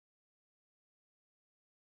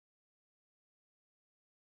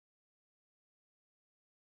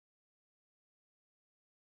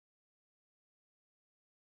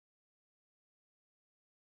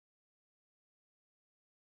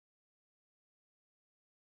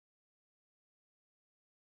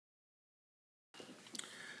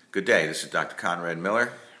Good day, this is Dr. Conrad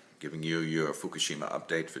Miller giving you your Fukushima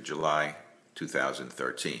update for July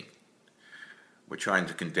 2013. We're trying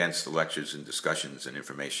to condense the lectures and discussions and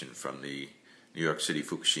information from the New York City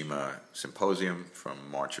Fukushima Symposium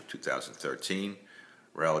from March of 2013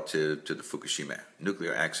 relative to the Fukushima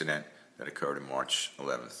nuclear accident that occurred on March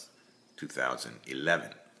 11th, 2011.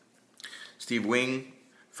 Steve Wing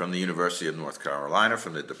from the University of North Carolina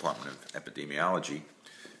from the Department of Epidemiology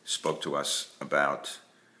spoke to us about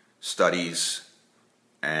studies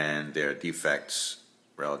and their defects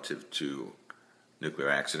relative to nuclear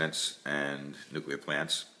accidents and nuclear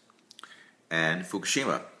plants and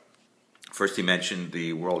Fukushima. First, he mentioned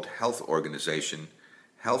the World Health Organization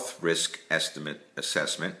Health Risk Estimate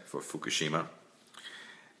Assessment for Fukushima.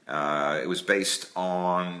 It was based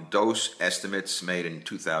on dose estimates made in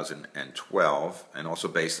 2012 and also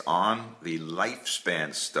based on the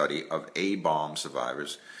Lifespan Study of A-bomb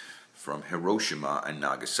survivors from Hiroshima and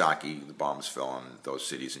Nagasaki. The bombs fell on those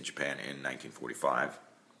cities in Japan in 1945.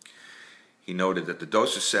 He noted that the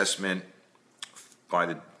dose assessment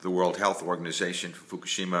by the World Health Organization for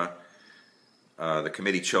Fukushima, the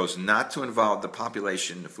committee chose not to involve the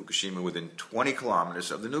population of Fukushima within 20 kilometers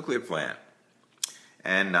of the nuclear plant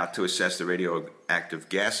and not to assess the radioactive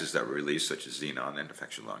gases that were released, such as xenon and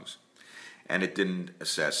infection lungs. And it didn't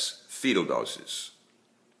assess fetal doses.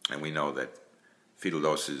 And we know that fetal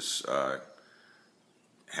doses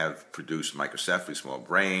have produced microcephaly, small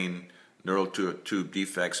brain, neural tube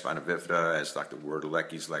defects, spina bifida, as Dr.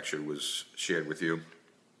 Werdelecki's lecture was shared with you.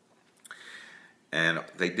 And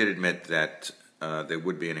they did admit that there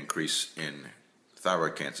would be an increase in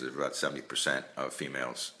thyroid cancer of about 70% of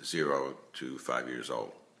females 0 to 5 years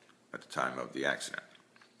old at the time of the accident.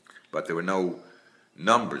 But there were no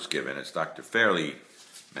numbers given, as Dr. Fairley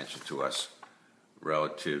mentioned to us,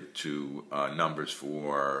 relative to numbers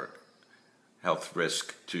for health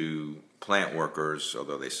risk to plant workers,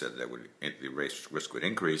 although they said that the risk would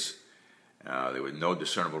increase. There were no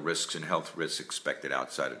discernible risks and health risks expected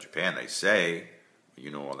outside of Japan. They say,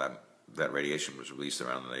 you know, all that radiation was released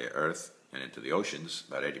around the Earth and into the oceans.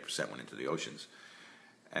 About 80% went into the oceans.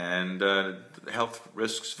 And the health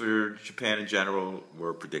risks for Japan in general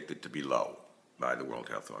were predicted to be low by the World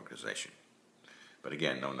Health Organization. But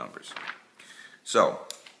again, no numbers. So,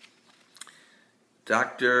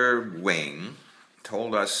 Dr. Wing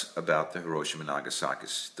told us about the Hiroshima-Nagasaki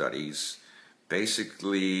studies.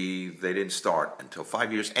 Basically, they didn't start until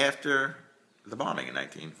 5 years after the bombing in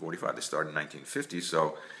 1945. They started in 1950,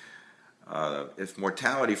 so if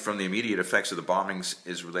mortality from the immediate effects of the bombings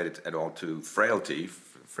is related at all to frailty,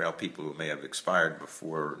 frail people who may have expired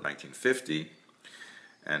before 1950,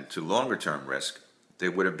 and to longer-term risk, there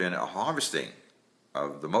would have been a harvesting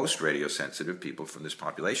of the most radiosensitive people from this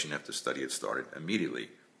population if the study had started immediately.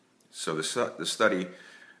 So the study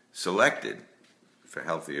selected for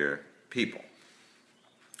healthier people.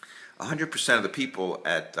 100% of the people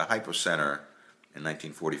at the hypocenter in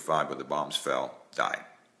 1945 where the bombs fell died.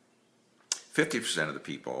 50% of the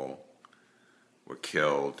people were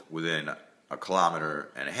killed within 1.5 kilometers.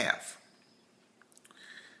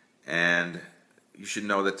 And you should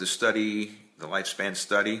know that the study, the Lifespan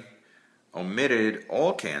Study, omitted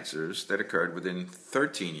all cancers that occurred within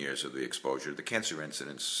 13 years of the exposure. The cancer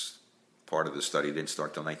incidence part of the study didn't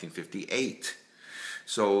start until 1958.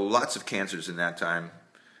 So lots of cancers in that time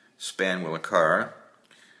span will occur,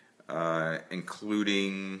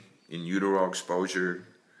 including in utero exposure,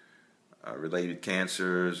 related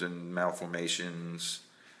cancers and malformations,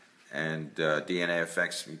 and DNA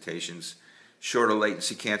effects, mutations, shorter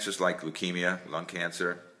latency cancers like leukemia, lung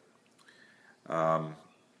cancer.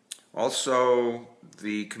 Also,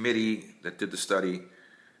 the committee that did the study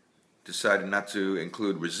decided not to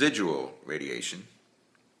include residual radiation,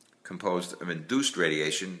 composed of induced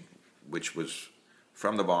radiation, which was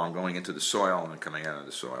from the bomb going into the soil and coming out of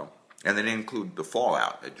the soil. And they didn't include the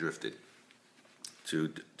fallout that drifted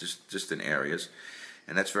to distant areas.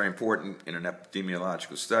 And that's very important in an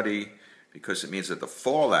epidemiological study because it means that the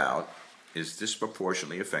fallout is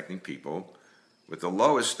disproportionately affecting people with the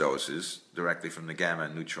lowest doses directly from the gamma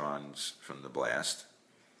neutrons from the blast,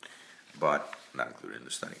 but not included in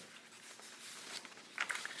the study.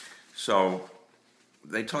 So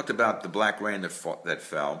they talked about the black rain that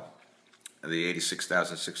fell. The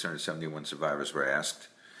 86,671 survivors were asked,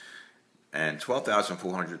 and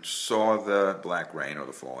 12,400 saw the black rain or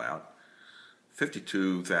the fallout.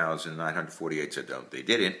 52,948 said they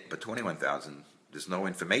didn't, but 21,000, there's no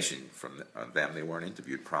information from them. They weren't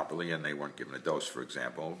interviewed properly, and they weren't given a dose, for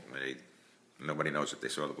example. Nobody knows if they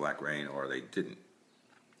saw the black rain or they didn't.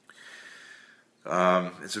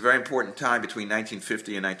 It's a very important time between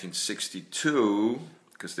 1950 and 1962.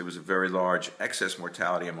 because there was a very large excess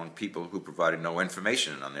mortality among people who provided no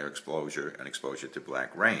information on their exposure and exposure to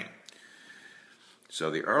black rain.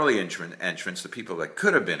 So the early entrants, the people that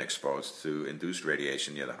could have been exposed to induced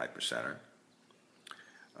radiation near the hypercenter,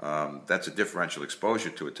 that's a differential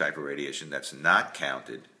exposure to a type of radiation that's not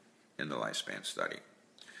counted in the lifespan study.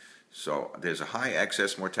 So there's a high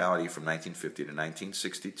excess mortality from 1950 to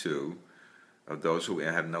 1962 of those who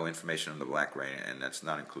have no information on the black rain, and that's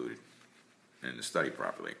not included in the study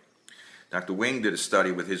properly. Dr. Wing did a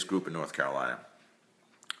study with his group in North Carolina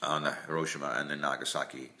on the Hiroshima and the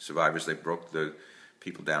Nagasaki survivors. They broke the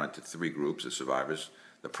people down into three groups of survivors: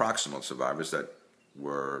 the proximal survivors that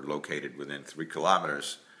were located within 3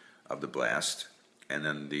 kilometers of the blast, and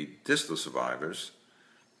then the distal survivors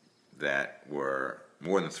that were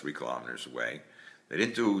more than 3 kilometers away. They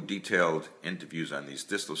didn't do detailed interviews on these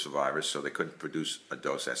distal survivors, so they couldn't produce a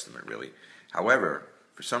dose estimate, really. However,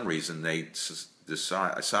 for some reason, they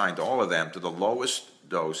assigned all of them to the lowest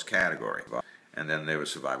dose category. And then there were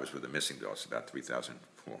survivors with a missing dose, about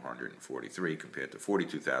 3,443, compared to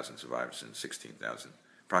 42,000 survivors and 16,000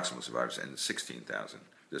 proximal survivors and 16,000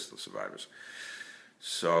 distal survivors.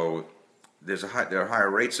 So there are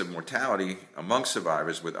higher rates of mortality among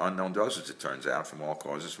survivors with unknown doses, it turns out, from all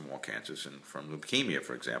causes, from all cancers, and from leukemia,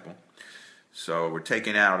 for example. So we're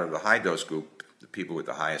taking out of the high dose group the people with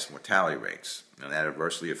the highest mortality rates, and that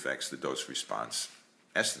adversely affects the dose response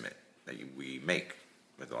estimate that we make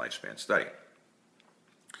with the lifespan study.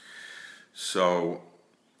 So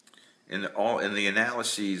in the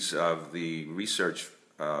analyses of the research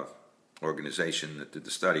organization that did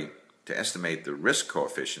the study, to estimate the risk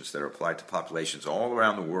coefficients that are applied to populations all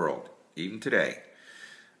around the world, even today,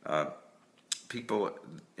 people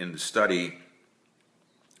in the study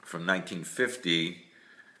from 1950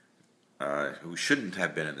 who shouldn't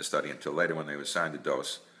have been in the study until later when they were assigned a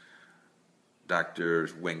dose, Dr.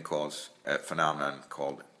 Wing calls a phenomenon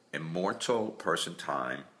called immortal person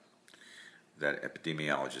time that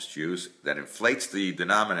epidemiologists use that inflates the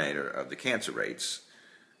denominator of the cancer rates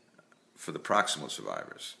for the proximal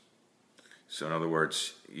survivors. So in other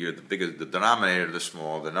words, the bigger the denominator, the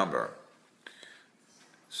smaller the number.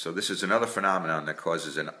 So this is another phenomenon that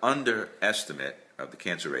causes an underestimate of the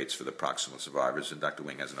cancer rates for the proximal survivors, and Dr.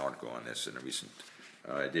 Wing has an article on this in a recent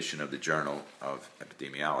edition of the Journal of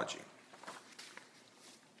Epidemiology.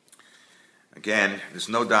 Again, there's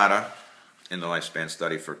no data in the lifespan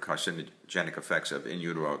study for carcinogenic effects of in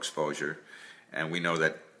utero exposure, and we know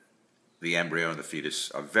that the embryo and the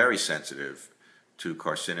fetus are very sensitive to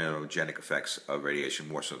carcinogenic effects of radiation,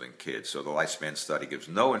 more so than kids. So the lifespan study gives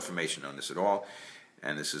no information on this at all,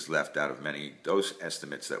 and this is left out of many dose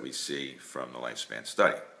estimates that we see from the lifespan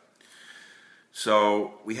study.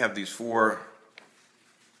 So we have these 4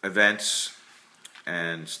 events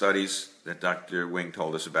and studies that Dr. Wing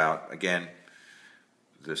told us about. Again,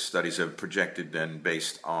 the studies are projected and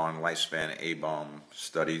based on lifespan A-bomb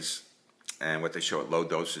studies, and what they show at low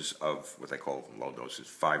doses of what they call low doses,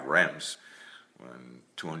 5 rems, when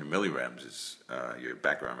 200 millirems is your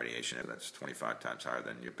background radiation. That's 25 times higher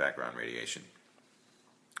than your background radiation.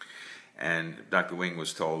 And Dr. Wing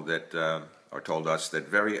was told that, or told us that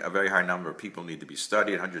a very high number of people need to be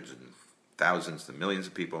studied, hundreds and thousands to millions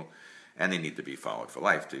of people, and they need to be followed for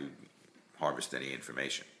life to harvest any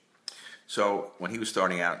information. So when he was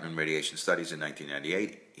starting out in radiation studies in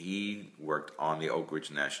 1998, he worked on the Oak Ridge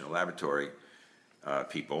National Laboratory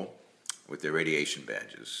people with their radiation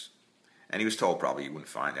badges. And he was told probably he wouldn't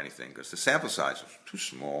find anything because the sample size was too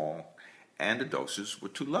small and the doses were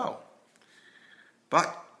too low.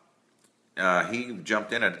 But he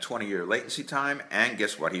jumped in at a 20-year latency time, and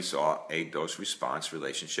guess what? He saw a dose-response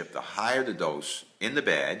relationship. The higher the dose in the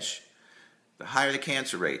badge, the higher the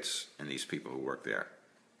cancer rates in these people who work there.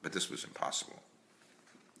 But this was impossible.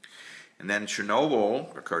 And then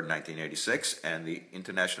Chernobyl occurred in 1986, and the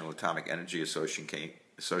International Atomic Energy Association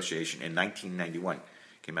in 1991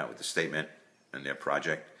 came out with a statement in their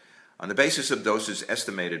project. On the basis of doses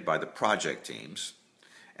estimated by the project teams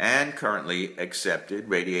and currently accepted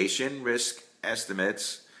radiation risk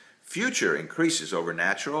estimates, future increases over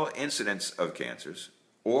natural incidence of cancers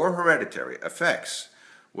or hereditary effects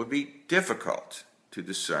would be difficult to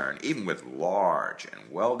discern, even with large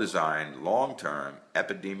and well-designed long-term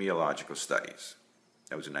epidemiological studies.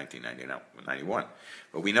 That was in 1991.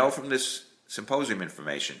 But we know from this symposium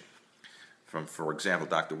information, from, for example,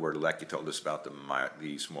 Dr. Werdelecki told us about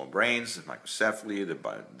the small brains, the microcephaly,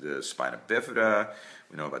 the spina bifida.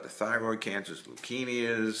 We know about the thyroid cancers,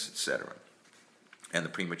 leukemias, etc. And the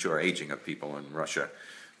premature aging of people in Russia,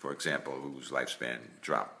 for example, whose lifespan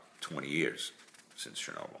dropped 20 years since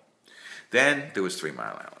Chernobyl. Then there was 3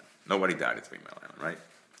 Mile Island. Nobody died at 3 Mile Island, right?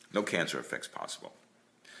 No cancer effects possible.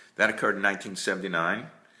 That occurred in 1979,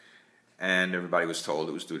 and everybody was told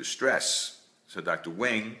it was due to stress. So Dr.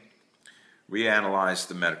 Wing reanalyzed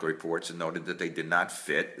the medical reports and noted that they did not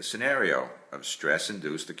fit the scenario of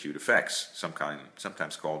stress-induced acute effects,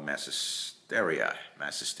 sometimes called mass hysteria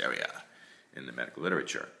in the medical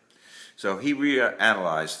literature. So he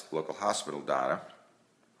reanalyzed local hospital data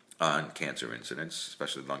on cancer incidence,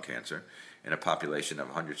 especially lung cancer, in a population of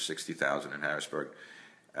 160,000 in Harrisburg.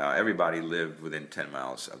 Everybody lived within 10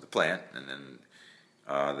 miles of the plant, and then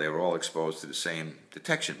they were all exposed to the same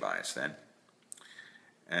detection bias then.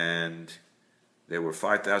 And there were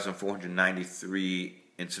 5,493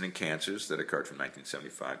 incident cancers that occurred from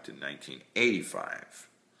 1975 to 1985.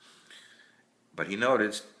 But he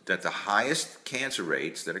noticed that the highest cancer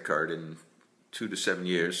rates that occurred in 2 to 7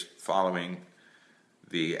 years following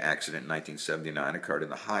the accident in 1979 occurred in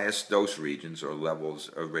the highest dose regions or levels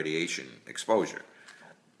of radiation exposure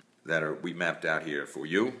that we mapped out here for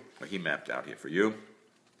you, or he mapped out here for you.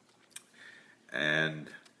 And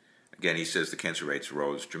again, he says the cancer rates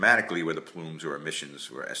rose dramatically where the plumes or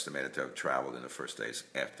emissions were estimated to have traveled in the first days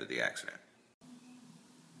after the accident.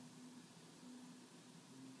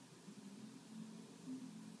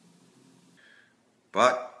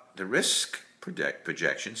 But the risk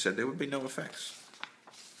projection said there would be no effects.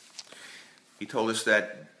 He told us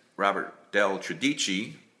that Robert Del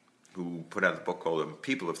Tredici, who put out a book called The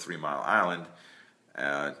People of 3 Mile Island,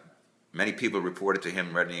 many people reported to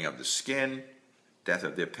him reddening of the skin, death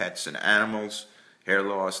of their pets and animals, hair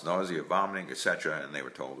loss, nausea, vomiting, etc., and they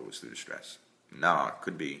were told it was due to stress. No, it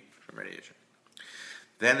could be from radiation.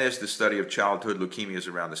 Then there's the study of childhood leukemias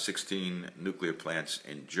around the 16 nuclear plants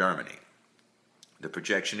in Germany. The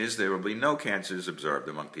projection is there will be no cancers observed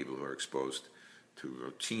among people who are exposed to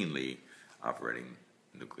routinely operating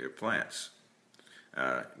nuclear plants.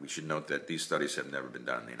 We should note that these studies have never been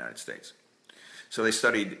done in the United States. So they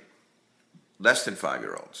studied less than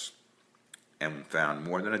 5-year-olds and found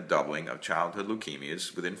more than a doubling of childhood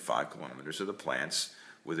leukemias within 5 kilometers of the plants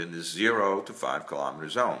within the 0 to 5 kilometer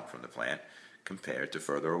zone from the plant compared to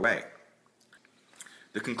further away.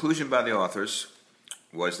 The conclusion by the authors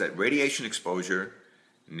was that radiation exposure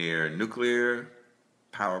near nuclear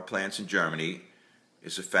power plants in Germany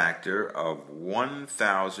is a factor of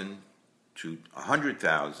 1,000 to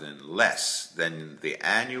 100,000 less than the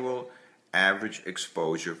annual average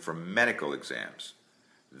exposure from medical exams.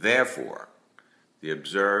 Therefore, the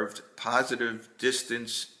observed positive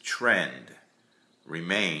distance trend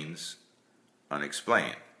remains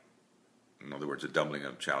unexplained. In other words, a doubling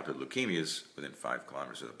of childhood leukemias within 5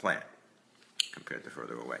 kilometers of the plant compared to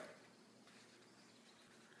further away.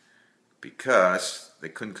 Because they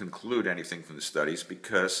couldn't conclude anything from the studies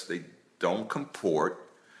because they don't comport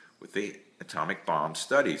with the atomic bomb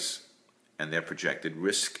studies and their projected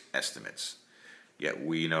risk estimates. Yet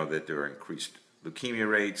we know that there are increased leukemia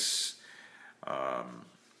rates,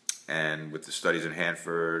 and with the studies in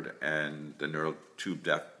Hanford and the neural tube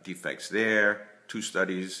defects there, 2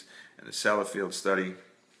 studies, and the Sellafield study.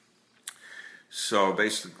 So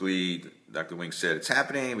basically, Dr. Wing said, it's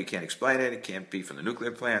happening, we can't explain it, it can't be from the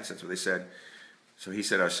nuclear plants, that's what they said. So he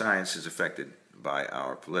said our science is affected by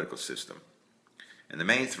our political system. And the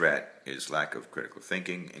main threat is lack of critical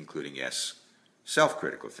thinking, including, yes,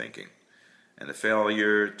 self-critical thinking. And the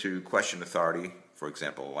failure to question authority, for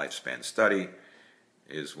example, a lifespan study,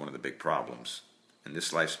 is one of the big problems. And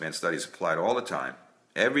this lifespan study is applied all the time,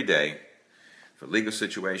 every day, for legal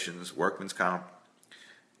situations, workman's comp,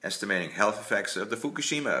 estimating health effects of the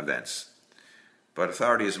Fukushima events. But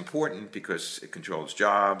authority is important because it controls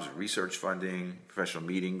jobs, research funding, professional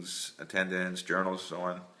meetings, attendance, journals, so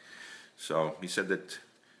on. So he said that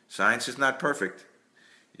science is not perfect,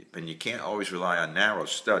 and you can't always rely on narrow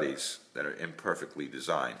studies that are imperfectly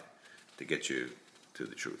designed to get you to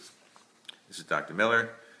the truth. This is Dr. Miller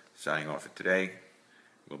signing off for today.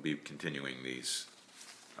 We'll be continuing these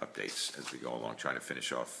updates as we go along, trying to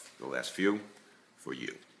finish off the last few for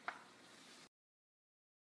you.